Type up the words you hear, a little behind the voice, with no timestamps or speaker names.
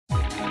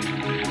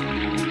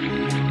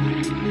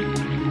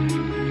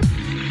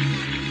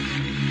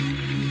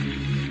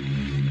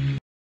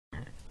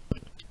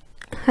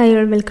Hi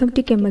all, welcome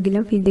to Chemical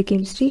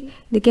Periodicity.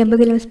 The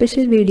Chemical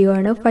special video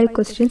ആണ് 5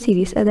 question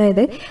series.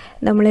 അതായത്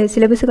നമ്മൾ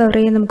syllabus cover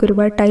ചെയ്യാൻ നമുക്ക്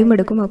ഒരുപാട് ടൈം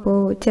എടുക്കും. അപ്പോൾ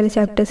ചില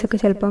ചാപ്റ്റേഴ്സ് ഒക്കെ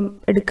ചിലപ്പം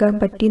എടുക്കാൻ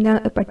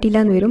പറ്റില്ല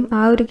എന്ന് വരും.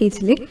 ആ ഒരു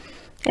കേസിൽ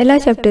എല്ലാ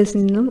ചാപ്റ്റേഴ്സിൽ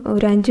നിന്നും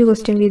ഒരു 5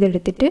 ക്വസ്റ്റ്യൻ വീതം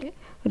എടുത്തിട്ട്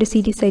ഒരു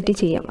സീരീസ് ആയിട്ട്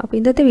ചെയ്യാം. അപ്പോൾ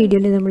ഇന്നത്തെ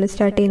വീഡിയോയിൽ നമ്മൾ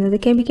സ്റ്റാർട്ട് ചെയ്യുന്നത്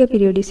കെമിക്കൽ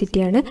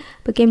പീരിയോഡിസിറ്റി ആണ്.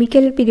 അപ്പോൾ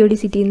കെമിക്കൽ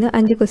പീരിയോഡിസിറ്റിയിൽ നിന്ന്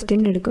 5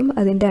 ക്വസ്റ്റ്യൻ എടുക്കും.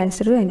 അതിൻ്റെ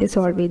ആൻസർ അതിൻ്റെ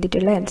സോൾവ്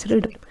ചെയ്തിട്ടുള്ള ആൻസർ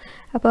ഇടും.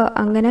 അപ്പോൾ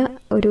അങ്ങനെ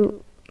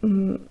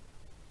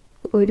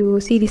ഒരു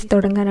സീരീസ്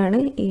തുടങ്ങാനാണ്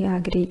ഈ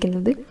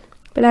ആഗ്രഹിക്കുന്നത്.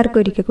 എല്ലാവർക്കും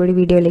ഒരിക്കൽ കൂടി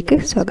വീഡിയോയിലേക്ക്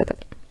സ്വാഗതം.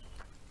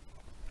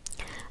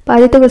 അപ്പോൾ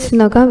ആദ്യത്തെ ക്വസ്റ്റ്യൻ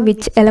നോക്കാം.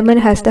 Which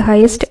element has the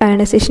highest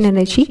ionisation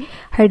energy?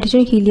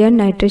 Hydrogen, helium,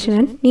 nitrogen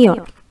and neon.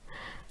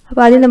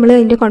 അപ്പോൾ ആദ്യം നമ്മൾ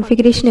ഇതിൻ്റെ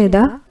കോൺഫിഗറേഷൻ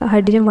എഴുതാം.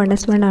 ഹൈഡ്രജൻ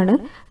 1s1 ആണ്,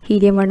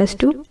 helium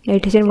 1s2,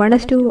 nitrogen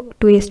 1s2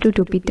 2s2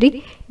 2p3,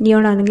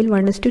 neon ആണെങ്കിൽ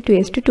 1s2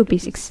 2s2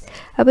 2p6.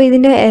 അപ്പോൾ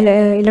ഇതിൻ്റെ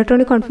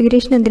ഇലക്ട്രോണിക്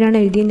കോൺഫിഗറേഷൻ എന്തിനാണ്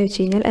എഴുതിയെന്ന്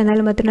വെച്ച് കഴിഞ്ഞാൽ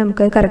എന്നാൽ മാത്രമേ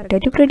നമുക്ക് അത്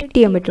കറക്റ്റായിട്ട് പ്രെഡിക്റ്റ്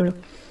ചെയ്യാൻ പറ്റുള്ളൂ.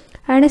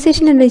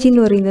 അയണൈസേഷൻ എനർജി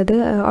എന്ന് പറയുന്നത്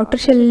ഔട്ടർ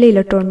ഷെല്ലിലെ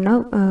ഇലക്ട്രോണിനെ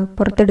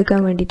പുറത്തെടുക്കാൻ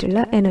വേണ്ടിയിട്ടുള്ള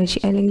എനർജി,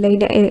 അല്ലെങ്കിൽ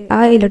അതിൻ്റെ ആ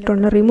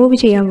ഇലക്ട്രോണിനെ റിമൂവ്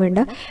ചെയ്യാൻ വേണ്ട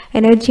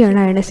എനർജിയാണ്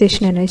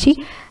അയണൈസേഷൻ എനർജി.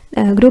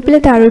 ഗ്രൂപ്പിൽ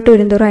താഴോട്ട്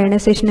വരുന്നതോറും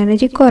അയണൈസേഷൻ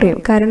എനർജി കുറയും.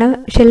 കാരണം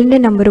ഷെല്ലിൻ്റെ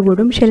നമ്പർ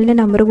കൂടും. ഷെല്ലിൻ്റെ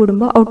നമ്പർ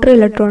കൂടുമ്പോൾ ഔട്ടർ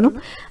ഇലക്ട്രോണും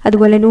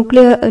അതുപോലെ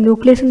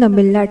ന്യൂക്ലിയസും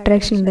തമ്മിലുള്ള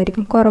അട്രാക്ഷൻ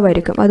എന്തായിരിക്കും?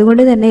 കുറവായിരിക്കും.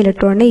 അതുകൊണ്ട് തന്നെ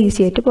ഇലക്ട്രോണിനെ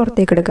ഈസി ആയിട്ട്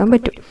പുറത്തേക്ക് എടുക്കാൻ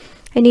പറ്റും.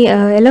 ഇനി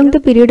എലോങ് ദ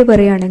പീരീഡ്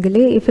പറയുകയാണെങ്കിൽ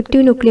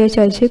ഇഫക്റ്റീവ് ന്യൂക്ലിയർ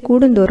ചാർജ്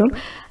കൂടുന്തോറും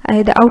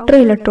അതായത് ഔട്ടർ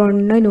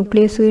ഇലക്ട്രോണിന്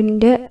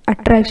ന്യൂക്ലിയസിൻ്റെ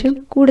അട്രാക്ഷൻ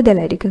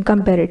കൂടുതലായിരിക്കും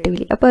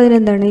കമ്പാരിറ്റീവ്ലി. അപ്പോൾ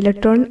അതിനെന്താണ്,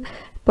 ഇലക്ട്രോൺ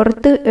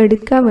പുറത്ത്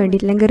എടുക്കാൻ വേണ്ടി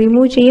അല്ലെങ്കിൽ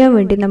റിമൂവ് ചെയ്യാൻ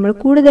വേണ്ടി നമ്മൾ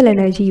കൂടുതൽ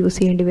എനർജി യൂസ്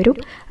ചെയ്യേണ്ടി വരും.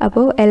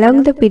 അപ്പോൾ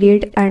along the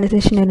period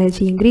ionisation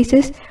energy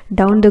increases,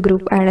 down the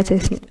group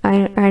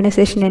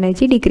ionisation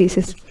energy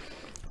decreases.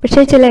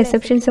 പക്ഷേ ചില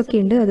എക്സെപ്ഷൻസ് ഒക്കെ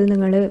ഉണ്ട്. അത്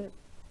നിങ്ങൾ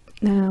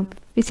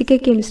ഫിസിക്കൽ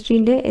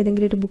കെമിസ്ട്രീൻ്റെ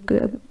ഏതെങ്കിലും ഒരു ബുക്ക്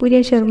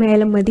പുരിയൻ ശർമ്മ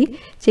ആയാലും മതി,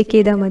 ചെക്ക്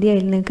ചെയ്താൽ മതി,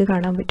 അതിൽ നിങ്ങൾക്ക്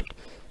കാണാൻ പറ്റും.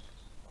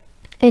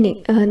 ഇനി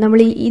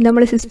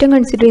നമ്മൾ സിസ്റ്റം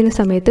കൺസിഡർ ചെയ്യുന്ന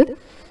സമയത്ത്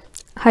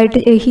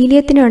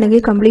ഹീലിയത്തിനാണെങ്കിൽ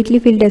കംപ്ലീറ്റ്ലി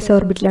ഫിൽഡ് എസ്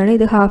ഓർബിറ്റിലാണ്,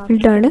 ഇത് ഹാഫ്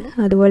ഫിൽഡ് ആണ്.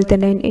 അതുപോലെ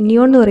തന്നെ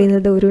നിയോൺ എന്ന്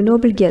പറയുന്നത് ഒരു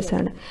നോബിൾ ഗ്യാസ്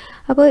ആണ്.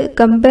 അപ്പോൾ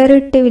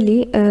കമ്പാരിറ്റീവ്ലി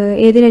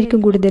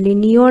ഏതിനായിരിക്കും കൂടുതൽ?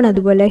 നിയോൺ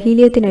അതുപോലെ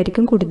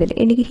ഹീലിയത്തിനായിരിക്കും കൂടുതൽ.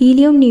 എനിക്ക്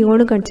ഹീലിയം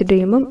നിയോൺ കൺസിഡർ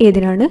ചെയ്യുമ്പം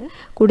ഏതിനാണ്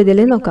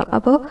കൂടുതൽ നോക്കാം.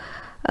 അപ്പോൾ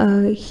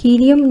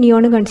ഹീലിയം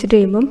നിയോൺ കൺസിഡർ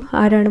ചെയ്യുമ്പം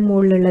ആരാണ്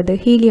മുകളിലുള്ളത്?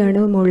 ഹീലിയാണ്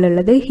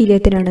മുകളിലുള്ളത്.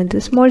 ഹീലിയത്തിനാണ് എന്ത്?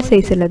 സ്മോൾ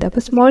സൈസ് ഉള്ളത്.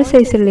 അപ്പോൾ സ്മോൾ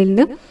സൈസുകളിൽ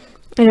നിന്ന്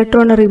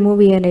ഇലക്ട്രോൺ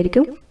റിമൂവ്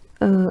ചെയ്യാനായിരിക്കും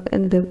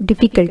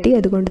ഡിഫിക്കൽട്ടി.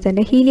 അതുകൊണ്ട്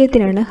തന്നെ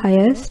ഹീലിയത്തിനാണ്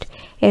ഹയസ്റ്റ്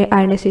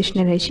അയണൈസേഷൻ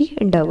എനർജി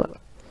ഉണ്ടാവുക.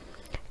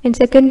 And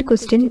second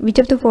question,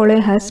 which of the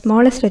following has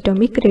smallest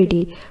atomic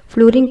radius?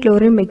 Fluorine,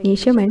 chlorine,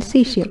 magnesium and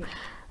caesium.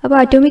 അപ്പോൾ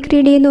അറ്റോമിക്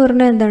റേഡിയസ് എന്ന്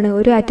പറഞ്ഞാൽ എന്താണ്?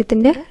 ഒരു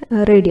ആറ്റത്തിൻ്റെ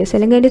റേഡിയസ്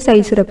അല്ലെങ്കിൽ അതിൻ്റെ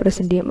സൈസ്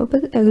റെപ്രസെൻറ്റ് ചെയ്യും. അപ്പോൾ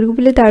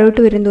ഗ്രൂപ്പിൽ താഴോട്ട്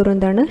വരുന്നതോറും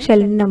എന്താണ്?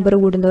 ഷെല്ലിൻ്റെ നമ്പർ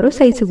കൂടുന്നതോറും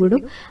സൈസ്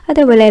കൂടും.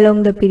 അതേപോലെ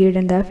എലോങ് ദ പീരീഡ്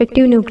എന്താ?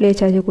 Effective nuclear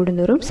charge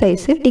കൂടുന്നതോറും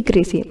size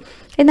decrease ചെയ്യും.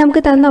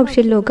 നമുക്ക് തന്ന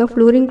ഓപ്ഷനിൽ നോക്കാം.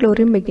 Fluorine,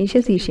 chlorine,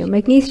 magnesium, caesium.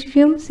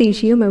 Magnesium,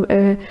 caesium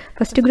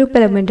first group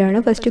element ആണ്.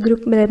 ഫസ്റ്റ്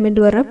ഗ്രൂപ്പ്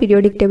എലമെൻറ്റ് പറഞ്ഞാൽ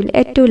പീരിയോഡിക് ടേബിൾ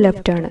ഏറ്റവും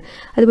ലെഫ്റ്റ് ആണ്.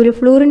 അതുപോലെ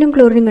ഫ്ലൂറിനും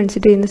ക്ലോറിനും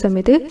കൺസിഡർ ചെയ്യുന്ന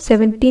സമയത്ത്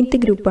 17th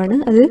ഗ്രൂപ്പാണ്.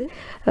 അത്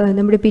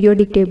നമ്മുടെ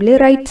പീരിയോഡിക് ടേബിൾ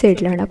റൈറ്റ്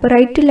സൈഡിലാണ്. അപ്പോൾ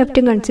റൈറ്റും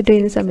ലെഫ്റ്റും കൺസിഡർ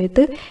ചെയ്യുന്ന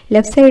സമയത്ത്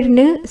ലെഫ്റ്റ്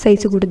സൈഡിന്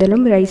സൈസ്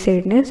കൂടുതലും റൈറ്റ്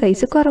സൈഡിന്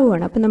സൈസ്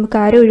കുറവുമാണ്. അപ്പോൾ നമുക്ക്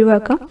ആരെ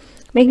ഒഴിവാക്കാം?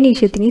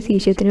 മെഗ്നീഷ്യത്തിനെയും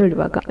സീഷ്യത്തിനെയും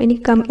ഒഴിവാക്കാം. ഇനി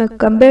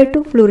compare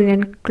to fluorine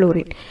and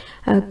chlorine,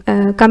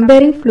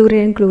 comparing fluorine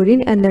and chlorine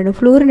എന്താണ്?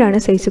 ഫ്ലൂറിനാണ്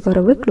സൈസ്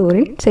കുറവ്,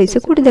 ക്ലോറിൻ സൈസ്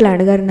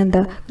കൂടുതലാണ്. കാരണം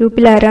എന്താ?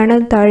 ഗ്രൂപ്പിൽ ആരാണ്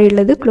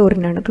താഴെയുള്ളത്?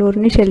 ക്ലോറിനാണ്.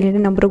 ക്ലോറിന്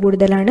ഷെല്ലിൻ്റെ നമ്പർ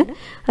കൂടുതലാണ്.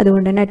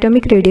 അതുകൊണ്ട് തന്നെ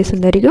അറ്റോമിക് റേഡിയസ്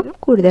എന്തായിരിക്കും?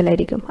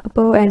 കൂടുതലായിരിക്കും.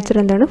 അപ്പോൾ ആൻസർ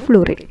എന്താണ്?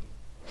 Fluorine.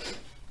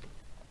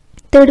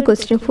 Third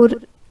question, four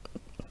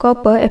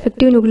copper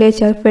effective nuclear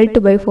charge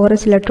felt by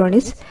 4s electron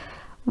is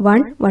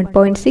 1,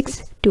 1.6,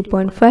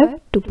 2.5,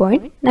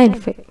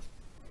 2.95.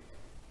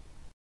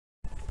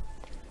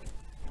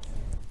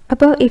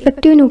 അപ്പോൾ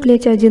ഇഫക്റ്റീവ് ന്യൂക്ലിയർ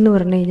ചാർജ് എന്ന്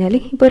പറഞ്ഞു കഴിഞ്ഞാൽ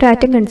ഇപ്പോൾ ഒരു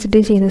ആറ്റം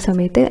കൺസിഡർ ചെയ്യുന്ന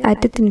സമയത്ത്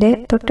ആറ്റത്തിൻ്റെ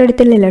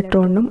തൊട്ടടുത്തുള്ള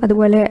ഇലക്ട്രോണും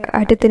അതുപോലെ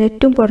ആറ്റത്തിന്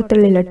ഏറ്റവും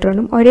പുറത്തുള്ള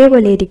ഇലക്ട്രോണും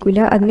ഒരേപോലെ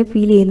ആയിരിക്കില്ല അതിന്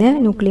ഫീൽ ചെയ്യുന്ന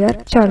ന്യൂക്ലിയർ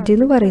ചാർജ്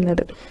എന്ന്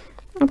പറയുന്നത്.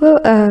 അപ്പോൾ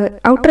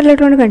ഔട്ടർ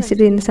ഇലക്ട്രോൺ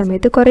കൺസിഡർ ചെയ്യുന്ന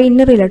സമയത്ത് കുറേ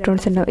ഇന്നർ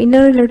ഇലക്ട്രോൺസ് ഉണ്ടാവും.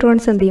 ഇന്നർ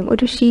ഇലക്ട്രോൺസ് എന്ത് ചെയ്യും?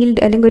 ഒരു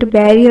ഷീൽഡ് അല്ലെങ്കിൽ ഒരു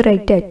ബാരിയർ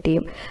ആയിട്ട് ആക്ട്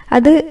ചെയ്യും.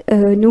 അത്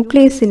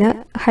ന്യൂക്ലിയസിനെ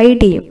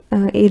ഹൈഡ് ചെയ്യും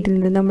ഇതിൽ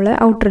നിന്ന് നമ്മൾ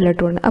ഔട്ടർ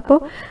ഇലക്ട്രോൺ. അപ്പോൾ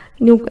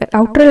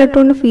ഔട്ടർ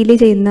ഇലക്ട്രോണിന് ഫീൽ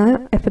ചെയ്യുന്ന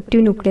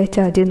എഫക്റ്റീവ് ന്യൂക്ലിയർ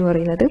ചാർജ് എന്ന്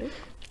പറയുന്നത്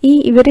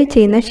ഇവർ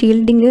ചെയ്യുന്ന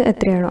ഷീൽഡിങ്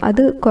എത്രയാണോ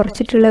അത്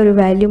കുറച്ചിട്ടുള്ള ഒരു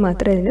വാല്യൂ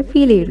മാത്രമേ അതിന്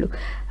ഫീൽ ചെയ്യുള്ളൂ.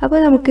 അപ്പോൾ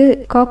നമുക്ക്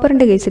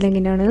കോപ്പറിൻ്റെ കേസിൽ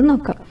എങ്ങനെയാണെന്ന്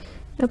നോക്കാം.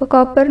 അപ്പോൾ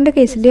കോപ്പറിൻ്റെ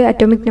കേസിൽ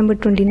അറ്റോമിക് നമ്പർ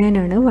 29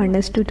 ആണ്.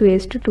 1s2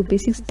 2s2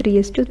 2p6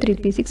 3s2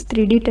 3p6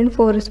 3d10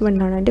 4s1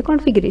 ആണ് അതിൻ്റെ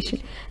കോൺഫിഗറേഷൻ.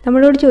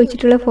 നമ്മളോട്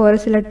ചോദിച്ചിട്ടുള്ള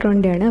 4s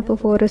ഇലക്ട്രോണിൻ്റെ ആണ്. അപ്പോൾ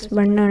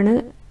 4s1 ആണ്,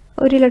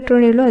 ഒരു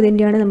ഇലക്ട്രോണേ ഉള്ളൂ,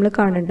 അതിൻ്റെയാണ് നമ്മൾ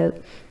കാണേണ്ടത്.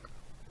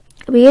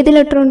 അപ്പോൾ ഏത്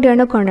ഇലക്ട്രോണിൻ്റെ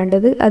ആണോ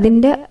കാണേണ്ടത്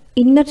അതിൻ്റെ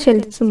ഇന്നർ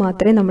ഷെൽസ്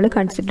മാത്രമേ നമ്മൾ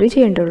കൺസിഡർ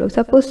ചെയ്യേണ്ടുള്ളൂ.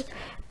 സപ്പോസ്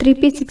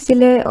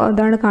 3p6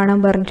 അതാണ് കാണാൻ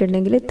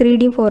പറഞ്ഞിട്ടുണ്ടെങ്കിൽ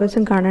 3dയും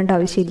 4sഉം കാണേണ്ട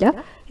ആവശ്യമില്ല.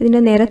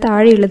 ഇതിൻ്റെ നേരെ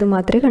താഴെയുള്ളത്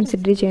മാത്രമേ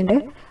കൺസിഡർ ചെയ്യേണ്ട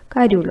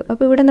കാര്യമുള്ളൂ.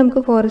 അപ്പോൾ ഇവിടെ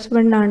നമുക്ക്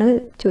 4s1 ആണ്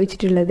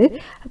ചോദിച്ചിട്ടുള്ളത്.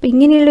 അപ്പോൾ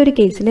ഇങ്ങനെയുള്ളൊരു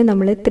കേസിൽ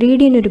നമ്മൾ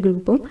 3dനൊരു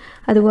ഗ്രൂപ്പും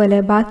അതുപോലെ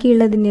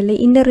ബാക്കിയുള്ളതിനുള്ള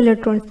ഇന്നർ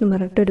ഇലക്ട്രോൺസ് എന്ന്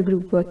പറഞ്ഞിട്ട് ഒരു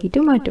ഗ്രൂപ്പും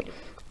ആക്കിയിട്ട് മാറ്റും.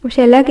 പക്ഷേ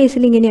എല്ലാ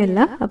കേസിലും ഇങ്ങനെയല്ല.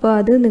 അപ്പോൾ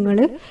അത് നിങ്ങൾ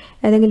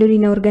ഏതെങ്കിലും ഒരു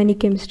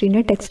ഇനോർഗാനിക്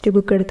കെമിസ്ട്രീൻ്റെ ടെക്സ്റ്റ്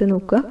ബുക്ക് എടുത്ത്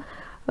നോക്കുക.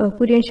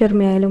 കുര്യൻ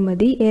ശർമ്മ ആയാലും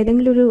മതി.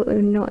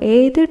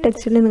 ഏത്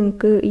ടെക്സ്റ്റിൽ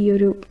നിങ്ങൾക്ക് ഈ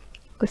ഒരു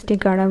ക്വസ്റ്റ്യൻ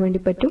കാണാൻ വേണ്ടി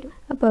പറ്റും.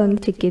 അപ്പോൾ അതൊന്ന്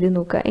ചെക്ക് ചെയ്ത്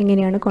നോക്കുക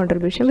എങ്ങനെയാണ്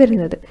കോൺട്രിബ്യൂഷൻ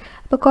വരുന്നത്.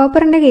 അപ്പോൾ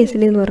കോപ്പറിൻ്റെ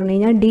കേസിൽ എന്ന് പറഞ്ഞു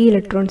കഴിഞ്ഞാൽ ഡി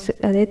ഇലക്ട്രോൺസ്,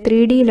 അതായത്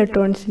 3D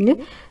ഇലക്ട്രോൺസിന്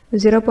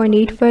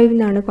 0.85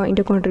 എന്നാണ്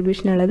അതിൻ്റെ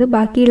കോൺട്രിബ്യൂഷൻ ഉള്ളത്.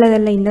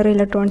 ബാക്കിയുള്ളതെല്ലാം ഇന്നർ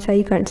ഇലക്ട്രോൺസ്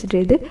ആയി കൺസിഡർ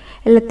ചെയ്ത്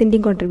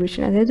എല്ലാത്തിൻ്റെയും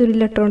കോൺട്രിബ്യൂഷൻ, അതായത് ഒരു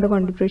ഇലക്ട്രോണിൻ്റെ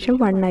കോൺട്രിബ്യൂഷൻ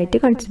 1 ആയിട്ട്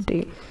കൺസിഡർ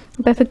ചെയ്യും.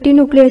 അപ്പോൾ എഫക്റ്റീവ്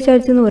ന്യൂക്ലിയർ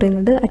ചാർജ് എന്ന്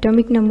പറയുന്നത്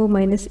അറ്റോമിക് നമ്പർ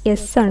മൈനസ്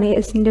എസ് ആണ്.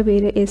 എസിൻ്റെ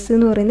പേര് എസ്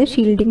എന്ന് പറയുന്നത്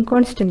ഷീൽഡിംഗ്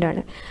കോൺസ്റ്റൻ്റ്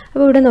ആണ്.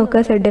 അപ്പോൾ ഇവിടെ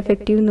നോക്കുക, സെഡ്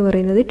എഫക്റ്റീവ് എന്ന്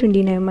പറയുന്നത്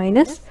 29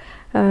 മൈനസ്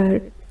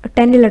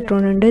 10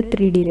 ഇലക്ട്രോൺ ഉണ്ട്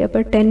 3Dയിൽ.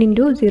 അപ്പോൾ 10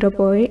 ഇൻറ്റു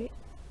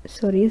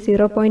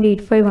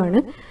 0.85 ആണ്,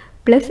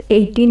 പ്ലസ്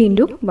 18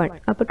 ഇൻറ്റു 1.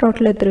 അപ്പോൾ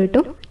ടോട്ടൽ എത്ര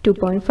കിട്ടും?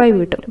 2.5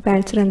 കിട്ടും. അപ്പോൾ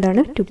ആൻസർ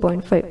എന്താണ്?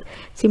 2.5.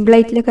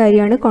 സിമ്പിളായിട്ടുള്ള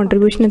കാര്യമാണ്.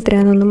 കോൺട്രിബ്യൂഷൻ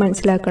എത്രയാണെന്നൊന്ന്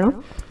മനസ്സിലാക്കണം,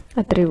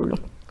 അത്രയേ ഉള്ളൂ.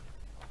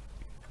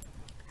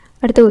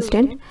 അടുത്ത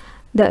question,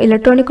 the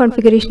electronic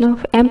configuration of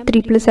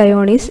M3+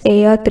 ion is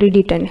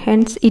Ar3D10,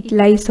 hence it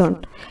lies on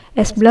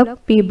S block,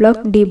 P block,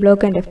 D block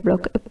and F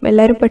block.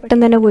 എല്ലാവരും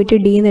പെട്ടെന്ന് തന്നെ പോയിട്ട്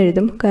D എന്ന്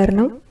എഴുതും,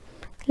 കാരണം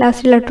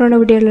ലാസ്റ്റ് ഇലക്ട്രോൺ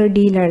എവിടെയുള്ള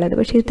ഡിയിലുള്ളത്.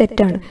 പക്ഷേ ഇത്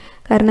തെറ്റാണ്.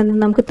 കാരണം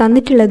നമുക്ക്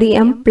തന്നിട്ടുള്ളത്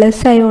M+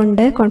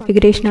 അയോണിൻ്റെ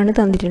കോൺഫിഗറേഷനാണ്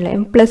തന്നിട്ടുള്ളത്.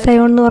 M+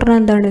 അയോൺ എന്ന് പറഞ്ഞാൽ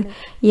എന്താണ്?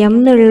 M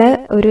എന്നുള്ള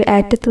ഒരു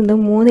ആറ്റത്തിൽ നിന്ന്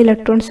 3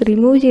 ഇലക്ട്രോൺസ്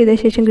റിമൂവ് ചെയ്ത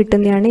ശേഷം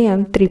കിട്ടുന്നതാണ്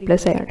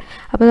M3+ അയോൺ.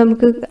 അപ്പോൾ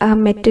നമുക്ക് ആ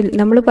മെറ്റൽ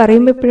നമ്മൾ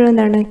പറയുമ്പോൾ എപ്പോഴും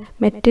എന്താണ്?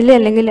 മെറ്റൽ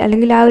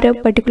അല്ലെങ്കിൽ ആ ഒരു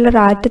പർട്ടിക്കുലർ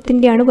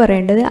ആറ്റത്തിൻ്റെയാണ്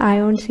പറയേണ്ടത്,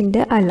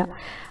 അയോൺസിൻ്റെ അല്ല.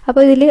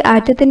 അപ്പോൾ ഇതിൽ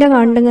ആറ്റത്തിൻ്റെ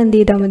കാണണമെങ്കിൽ എന്ത്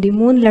ചെയ്താൽ മതി?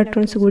 3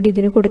 ഇലക്ട്രോൺസ് കൂടി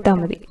ഇതിന് കൊടുത്താൽ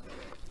മതി.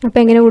 അപ്പോൾ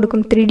എങ്ങനെ കൊടുക്കും?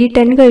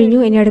 3D10 കഴിഞ്ഞു.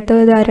 ഇനി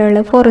അടുത്തത്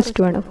ധാരാളം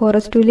 4s2 ആണ്.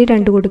 4s2ൽ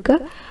 2 കൊടുക്കുക.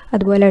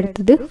 അതുപോലെ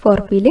അടുത്തത്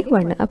 4pയിൽ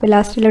 1. അപ്പോൾ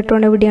ലാസ്റ്റ്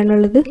ഇലക്ട്രോൺ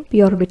എവിടെയാണുള്ളത്? പി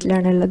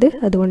ഓർബിറ്റിലാണുള്ളത്.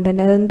 അതുകൊണ്ട്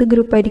തന്നെ അതെന്ത്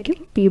ഗ്രൂപ്പ് ആയിരിക്കും?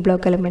 പി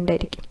ബ്ലോക്ക് എലമെൻ്റ്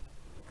ആയിരിക്കും.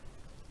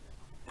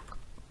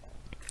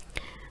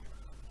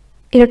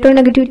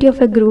 Electronegativity of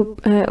a group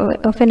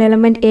of an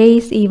element A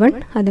is E1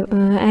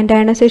 and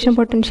ionization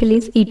potential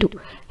is E2.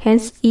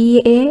 Hence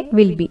EA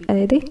will be,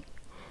 അതായത്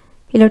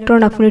ഇലക്ട്രോൺ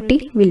അഫിനിറ്റി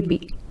വിൽ ബി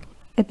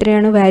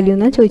എത്രയാണ് വാല്യൂ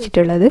എന്നാണ്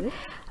ചോദിച്ചിട്ടുള്ളത്.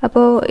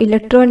 അപ്പോൾ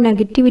electron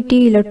negativity,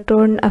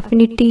 electron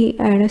affinity,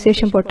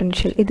 ionisation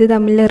potential, ഇത്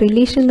തമ്മിലുള്ള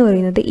relation എന്ന്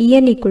പറയുന്നത്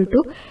EN =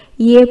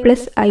 EA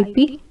 + IP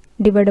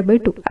 /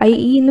 2.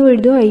 IE എന്ന്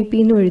എഴുതും, IP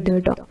എന്ന് എഴുതും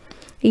കേട്ടോ.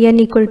 EN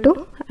 =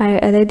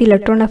 അതായത്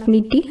ഇലക്ട്രോൺ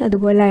അഫിനിറ്റി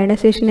അതുപോലെ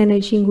അയണൈസേഷൻ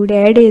എനർജിയും കൂടി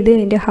ആഡ് ചെയ്ത്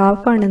അതിൻ്റെ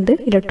ഹാഫാണെന്ത്?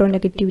 ഇലക്ട്രോൺ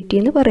നെഗറ്റിവിറ്റി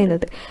എന്ന്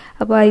പറയുന്നത്.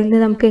 അപ്പോൾ അതിൽ നിന്ന്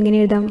നമുക്ക് എങ്ങനെ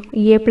എഴുതാം?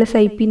 EA +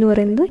 IP എന്ന്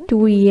പറയുന്നത്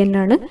 2EN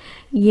ആണ്.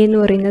 EA എന്ന്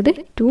പറയുന്നത്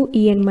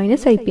 2EN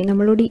 - IP.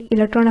 നമ്മളോട്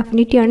ഇലക്ട്രോൺ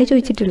അഫിനിറ്റിയാണ്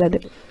ചോദിച്ചിട്ടുള്ളത്.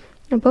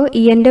 അപ്പോൾ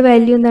ENൻ്റെ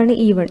വാല്യൂ എന്താണ്?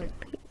 E1.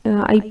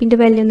 IPൻ്റെ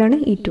വാല്യൂ എന്താണ്?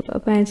 E2.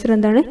 അപ്പോൾ ആൻസർ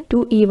എന്താണ്?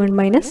 2E1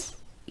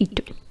 - E2.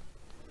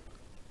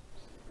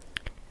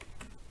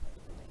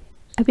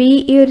 അപ്പോൾ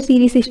ഈ ഒരു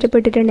സീരീസ്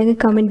ഇഷ്ടപ്പെട്ടിട്ടുണ്ടെങ്കിൽ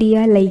കമൻറ്റ്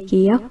ചെയ്യുക, ലൈക്ക്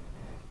ചെയ്യുക,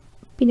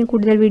 പിന്നെ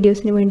കൂടുതൽ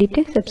വീഡിയോസിന്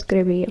വേണ്ടിയിട്ട്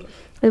സബ്സ്ക്രൈബ് ചെയ്യുക.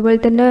 അതുപോലെ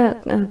തന്നെ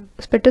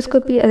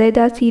സ്പെക്ട്രോസ്കോപ്പി, അതായത്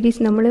ആ സീരീസ്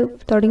നമ്മൾ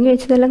തുടങ്ങി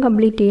വെച്ചതെല്ലാം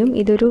കംപ്ലീറ്റ് ചെയ്യും.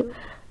 ഇതൊരു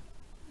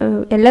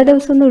എല്ലാ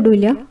ദിവസമൊന്നും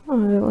ഇടില്ല,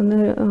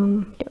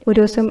 ഒരു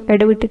ദിവസം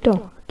ഇടവിട്ടിട്ടോ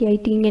ഒക്കെ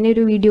ആയിട്ട് ഇങ്ങനെ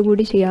ഒരു വീഡിയോ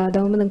കൂടി ചെയ്യുക.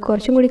 അതാകുമ്പോൾ നിങ്ങൾക്ക്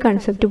കുറച്ചും കൂടി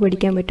കൺസെപ്റ്റ്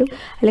പഠിക്കാൻ പറ്റും.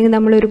 അല്ലെങ്കിൽ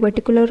നമ്മളൊരു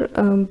പർട്ടിക്കുലർ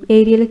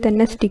ഏരിയയിൽ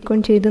തന്നെ സ്റ്റിക്ക്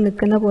ഓൺ ചെയ്ത്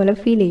നിൽക്കുന്ന പോലെ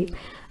ഫീൽ ചെയ്യും.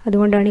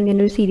 അതുകൊണ്ടാണ് ഇങ്ങനെ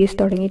ഒരു സീരീസ്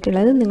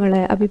തുടങ്ങിയിട്ടുള്ളത്.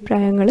 നിങ്ങളുടെ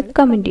അഭിപ്രായങ്ങൾ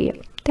കമൻറ്റ്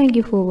ചെയ്യുക. Thank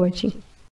you for watching.